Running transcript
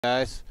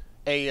Guys,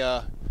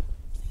 I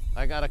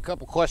got a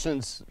couple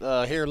questions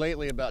here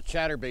lately about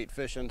chatterbait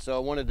fishing, so I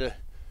wanted to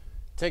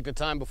take the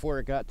time before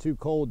it got too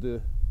cold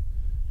to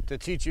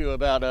teach you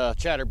about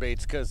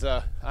chatterbaits, because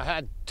I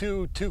had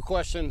two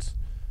questions.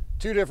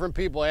 Two different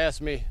people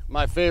asked me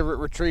my favorite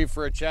retrieve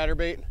for a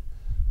chatterbait,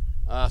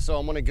 so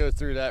I'm going to go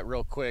through that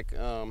real quick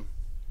and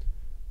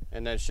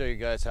then show you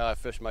guys how I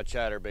fish my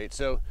chatterbait.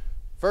 So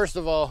first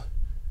of all,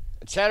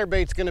 a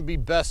chatterbait's going to be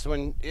best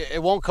when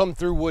it won't come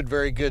through wood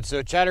very good.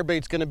 So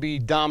chatterbait's going to be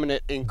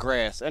dominant in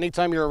grass.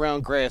 Anytime you're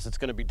around grass, it's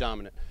going to be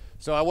dominant.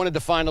 So I wanted to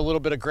find a little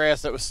bit of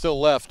grass that was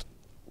still left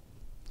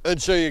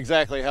and show you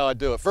exactly how I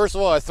do it. First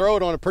of all, I throw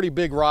it on a pretty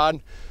big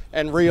rod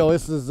and reel.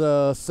 This is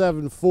a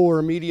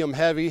 7.4 medium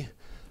heavy,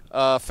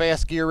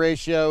 fast gear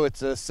ratio.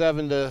 It's a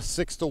 7 to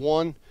 6 to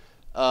 1.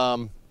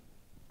 And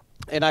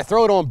I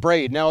throw it on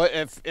braid. Now,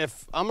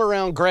 if I'm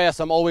around grass,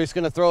 I'm always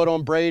going to throw it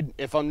on braid.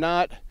 If I'm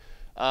not,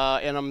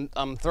 and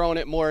I'm throwing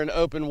it more in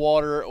open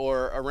water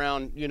or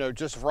around,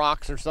 just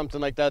rocks or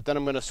something like that, then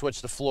I'm going to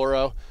switch to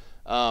fluoro.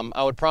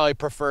 I would probably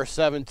prefer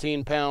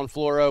 17-pound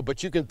fluoro,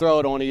 but you can throw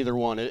it on either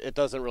one. It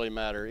doesn't really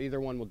matter.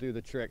 Either one will do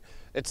the trick.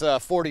 It's a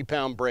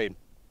 40-pound braid.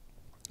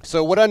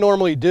 So what I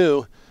normally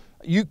do,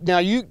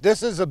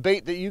 this is a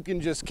bait that you can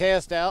just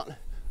cast out.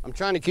 I'm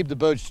trying to keep the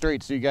boat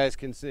straight so you guys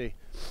can see.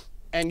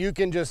 And you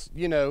can just,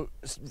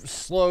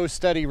 slow,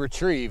 steady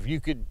retrieve. You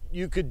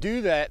could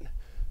do that,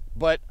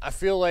 but I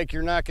feel like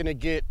you're not going to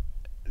get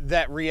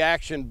that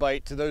reaction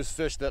bite to those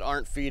fish that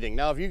aren't feeding.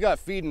 Now, if you got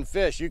feeding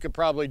fish, you could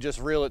probably just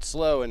reel it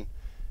slow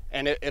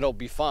and it'll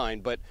be fine.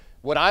 But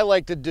what I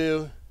like to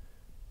do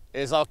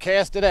is I'll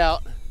cast it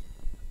out,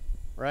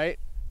 right?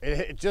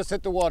 It just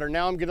hit the water.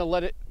 Now I'm going to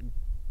let it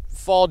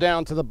fall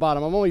down to the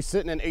bottom. I'm only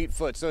sitting in 8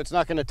 foot, so it's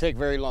not going to take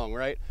very long,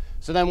 right?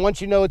 So then once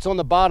you know it's on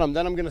the bottom,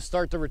 then I'm going to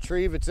start to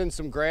retrieve. It's in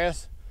some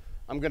grass.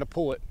 I'm going to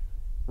pull it,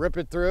 rip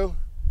it through.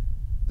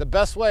 The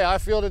best way I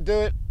feel to do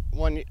it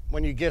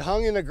when you get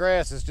hung in the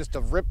grass is just to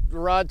rip the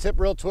rod tip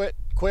real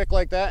quick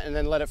like that and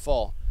then let it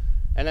fall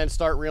and then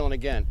start reeling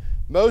again.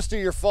 Most of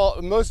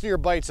your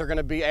bites are going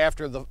to be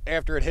after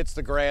it hits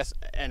the grass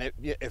and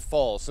it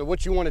falls. So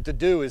what you want it to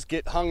do is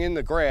get hung in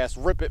the grass,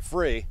 rip it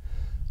free.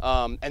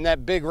 And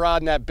that big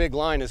rod and that big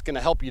line is going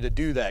to help you to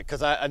do that,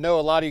 because I know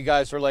a lot of you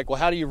guys are like, well,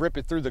 how do you rip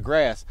it through the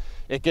grass?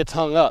 It gets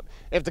hung up.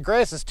 If the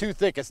grass is too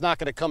thick, it's not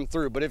going to come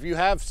through. But if you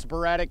have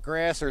sporadic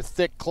grass or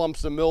thick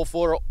clumps of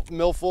milfoil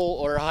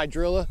or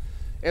hydrilla,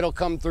 it'll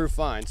come through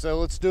fine. So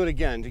let's do it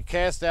again. You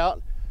cast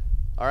out.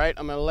 All right,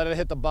 I'm going to let it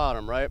hit the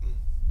bottom, right?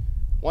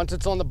 Once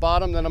it's on the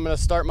bottom, then I'm going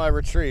to start my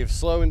retrieve,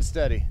 slow and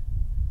steady.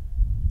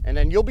 And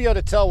then you'll be able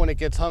to tell when it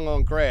gets hung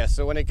on grass.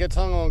 So when it gets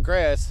hung on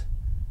grass,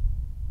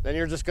 then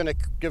you're just going to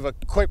give a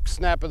quick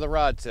snap of the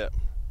rod tip.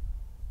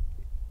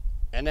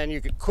 And then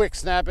you can quick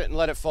snap it and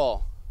let it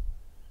fall.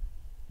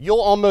 You'll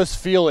almost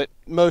feel it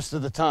most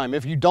of the time.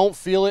 If you don't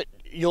feel it,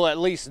 you'll at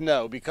least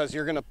know, because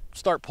you're going to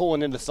start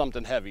pulling into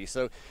something heavy.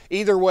 So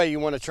either way, you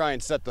want to try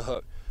and set the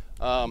hook.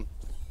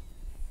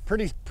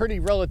 Pretty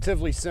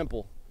relatively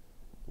simple.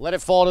 Let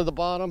it fall to the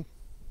bottom.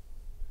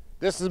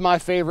 This is my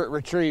favorite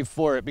retrieve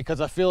for it,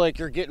 because I feel like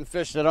you're getting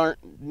fish that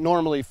aren't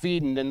normally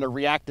feeding and they're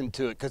reacting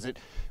to it, because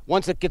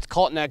once it gets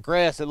caught in that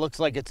grass, it looks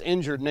like it's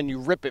injured, and then you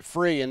rip it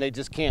free and they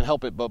just can't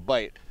help it but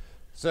bite.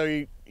 So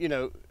you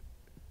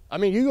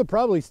could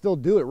probably still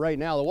do it right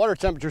now. The water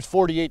temperature is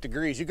 48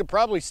 degrees. You could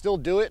probably still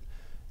do it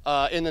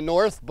in the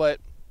north,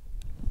 but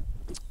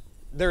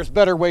there's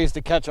better ways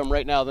to catch them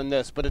right now than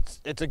this.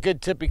 But it's a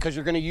good tip, because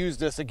you're going to use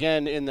this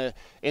again in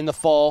the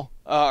fall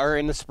or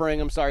in the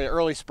spring. I'm sorry,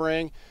 early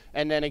spring,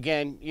 and then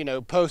again,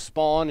 post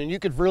spawn. And you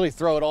could really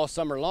throw it all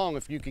summer long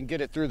if you can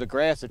get it through the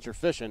grass that you're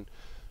fishing.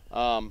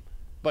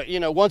 But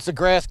once the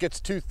grass gets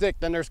too thick,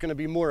 then there's going to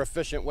be more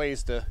efficient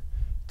ways to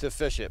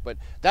fish it. But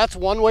that's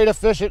one way to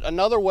fish it.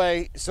 Another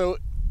way, so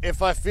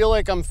if I feel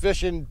like I'm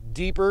fishing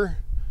deeper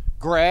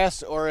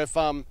grass, or if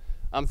I'm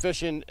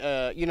fishing,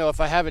 if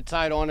I have it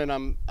tied on and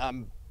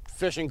I'm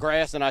fishing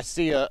grass and I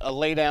see a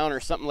lay down or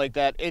something like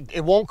that,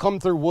 it won't come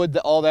through wood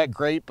all that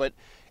great, but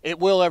it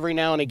will every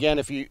now and again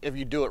if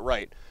you do it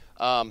right.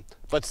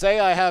 But say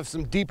I have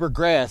some deeper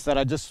grass that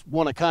I just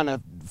want to kind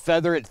of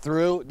feather it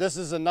through. This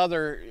is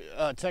another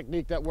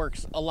technique that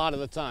works a lot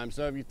of the time.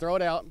 So if you throw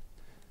it out,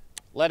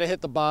 let it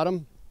hit the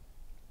bottom.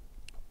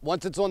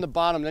 Once it's on the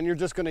bottom, then you're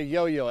just going to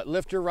yo-yo it.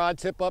 Lift your rod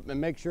tip up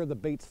and make sure the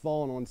bait's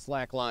falling on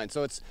slack line.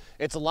 So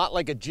it's a lot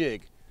like a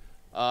jig.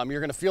 You're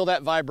going to feel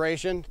that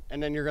vibration,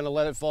 and then you're going to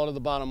let it fall to the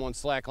bottom on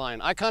slack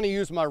line. I kind of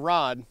use my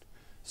rod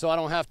so I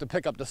don't have to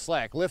pick up the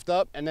slack. Lift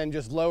up and then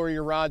just lower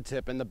your rod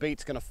tip, and the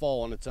bait's going to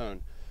fall on its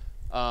own.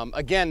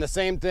 Again, the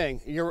same thing.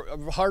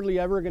 You're hardly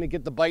ever going to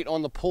get the bite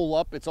on the pull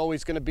up. It's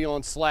always going to be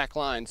on slack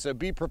line. So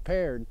be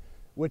prepared,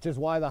 which is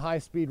why the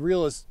high-speed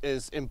reel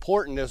is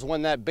important, is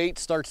when that bait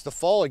starts to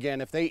fall again.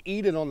 If they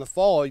eat it on the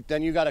fall,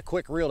 then you got a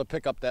quick reel to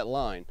pick up that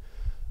line.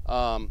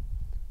 So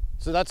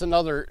that's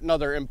another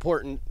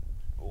important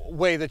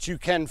way that you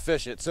can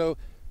fish it. So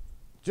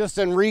just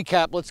in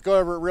recap, let's go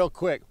over it real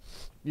quick.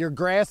 your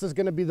grass is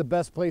going to be the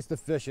best place to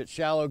fish it,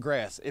 shallow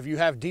grass. If you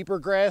have deeper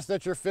grass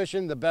that you're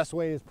fishing, the best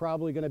way is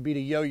probably going to be to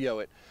yo-yo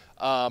it.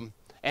 And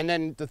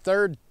then the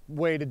third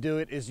way to do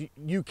it is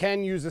you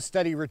can use a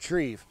steady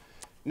retrieve.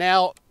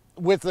 Now,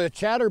 with the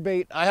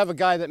chatterbait, I have a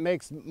guy that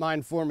makes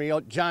mine for me,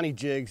 Johnny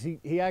Jigs.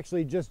 He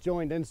actually just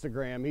joined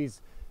Instagram.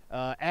 He's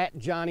at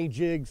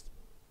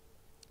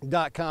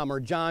johnnyjigs.com or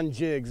John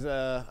Jigs.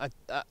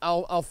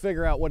 I'll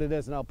figure out what it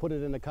is and I'll put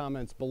it in the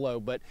comments below.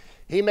 But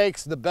he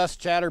makes the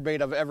best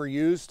chatterbait I've ever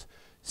used,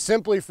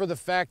 simply for the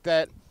fact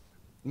that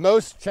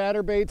most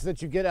chatterbaits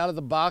that you get out of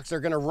the box are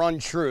going to run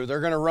true. They're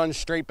going to run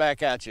straight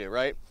back at you,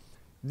 right?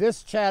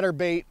 This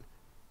chatterbait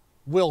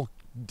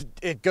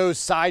it goes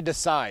side to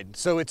side,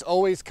 so it's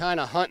always kind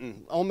of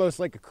hunting, almost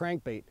like a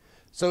crankbait.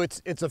 So it's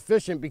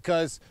efficient,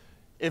 because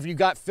if you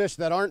got fish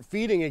that aren't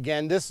feeding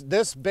again, this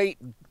bait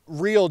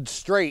reeled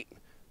straight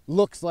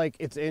looks like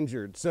it's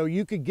injured. So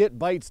you could get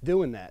bites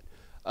doing that.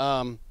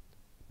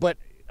 But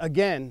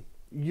again,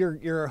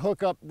 your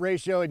hookup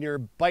ratio and your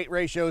bite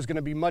ratio is going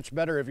to be much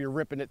better if you're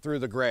ripping it through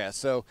the grass.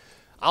 So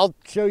I'll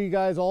show you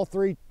guys all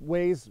three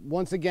ways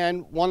once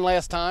again, one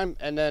last time,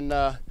 and then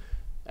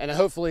and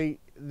hopefully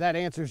that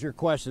answers your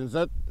questions.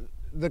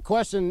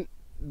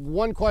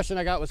 One question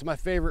I got was my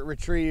favorite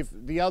retrieve.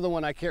 The other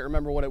one, I can't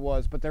remember what it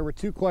was, but there were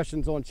two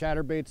questions on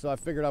chatterbait, so I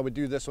figured I would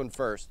do this one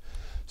first.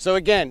 So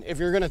again, if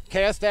you're gonna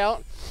cast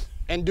out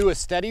and do a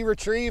steady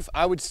retrieve,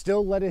 I would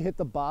still let it hit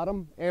the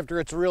bottom after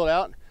it's reeled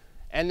out,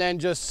 and then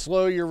just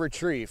slow your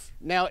retrieve.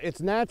 Now,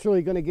 it's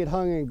naturally gonna get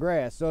hung in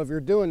grass, so if you're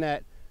doing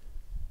that,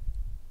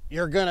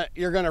 you're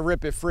gonna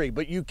rip it free,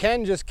 but you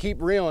can just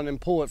keep reeling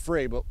and pull it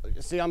free. But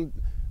see, I'm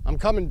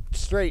coming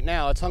straight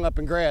now, it's hung up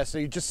in grass, so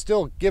you just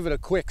still give it a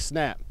quick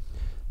snap.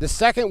 The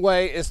second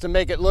way is to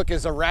make it look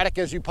as erratic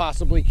as you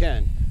possibly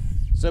can.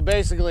 So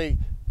basically,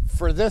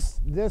 for this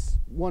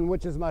one,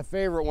 which is my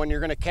favorite one, you're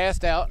gonna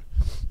cast out,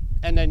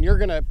 and then you're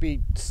gonna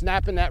be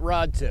snapping that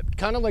rod tip,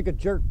 kind of like a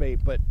jerk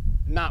bait, but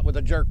not with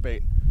a jerk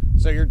bait.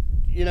 So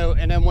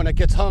and then when it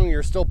gets hung,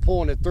 you're still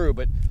pulling it through,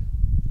 but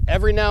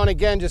every now and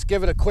again, just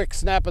give it a quick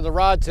snap of the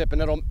rod tip,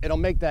 and it'll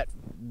make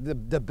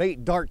the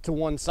bait dart to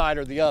one side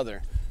or the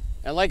other.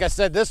 And like I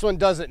said, this one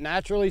does it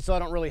naturally, so I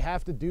don't really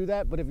have to do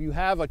that. But if you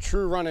have a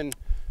true running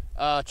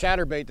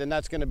chatterbait, then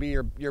that's going to be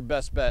your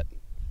best bet,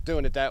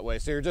 doing it that way.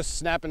 So you're just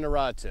snapping the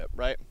rod tip,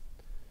 right?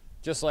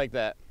 Just like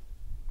that.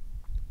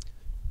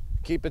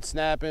 Keep it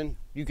snapping.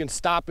 You can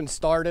stop and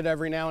start it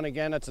every now and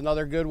again. That's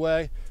another good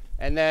way.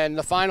 And then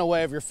the final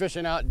way, if you're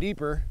fishing out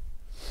deeper,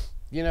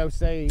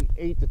 say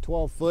 8 to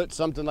 12 foot,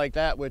 something like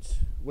that, which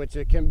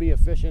it can be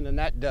efficient in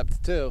that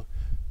depth too.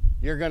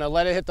 You're going to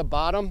let it hit the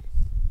bottom,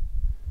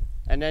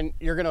 and then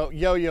you're gonna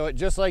yo-yo it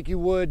just like you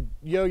would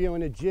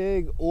yo-yoing a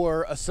jig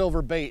or a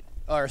silver bait,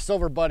 or a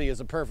silver buddy is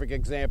a perfect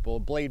example, a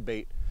blade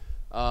bait.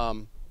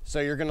 So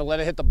you're gonna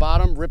let it hit the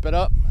bottom, rip it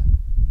up,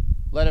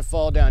 let it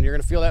fall down. You're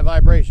gonna feel that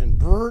vibration,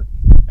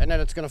 and then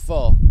it's gonna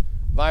fall.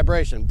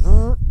 Vibration,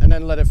 and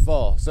then let it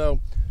fall. So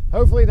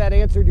hopefully that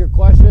answered your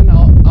question.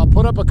 I'll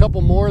put up a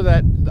couple more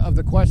of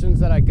the questions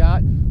that I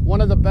got.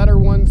 One of the better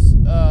ones,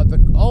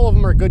 all of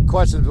them are good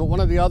questions, but one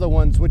of the other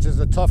ones, which is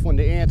a tough one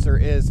to answer,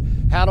 is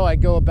how do I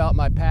go about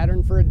my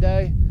pattern for a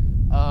day,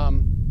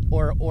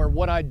 or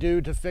what I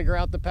do to figure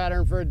out the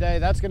pattern for a day.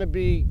 That's going to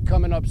be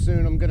coming up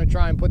soon. I'm going to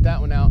try and put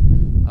that one out.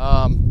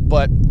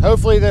 But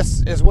hopefully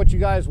this is what you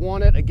guys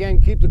wanted.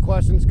 Again, keep the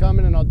questions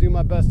coming, and I'll do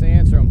my best to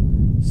answer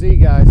them. See you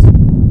guys.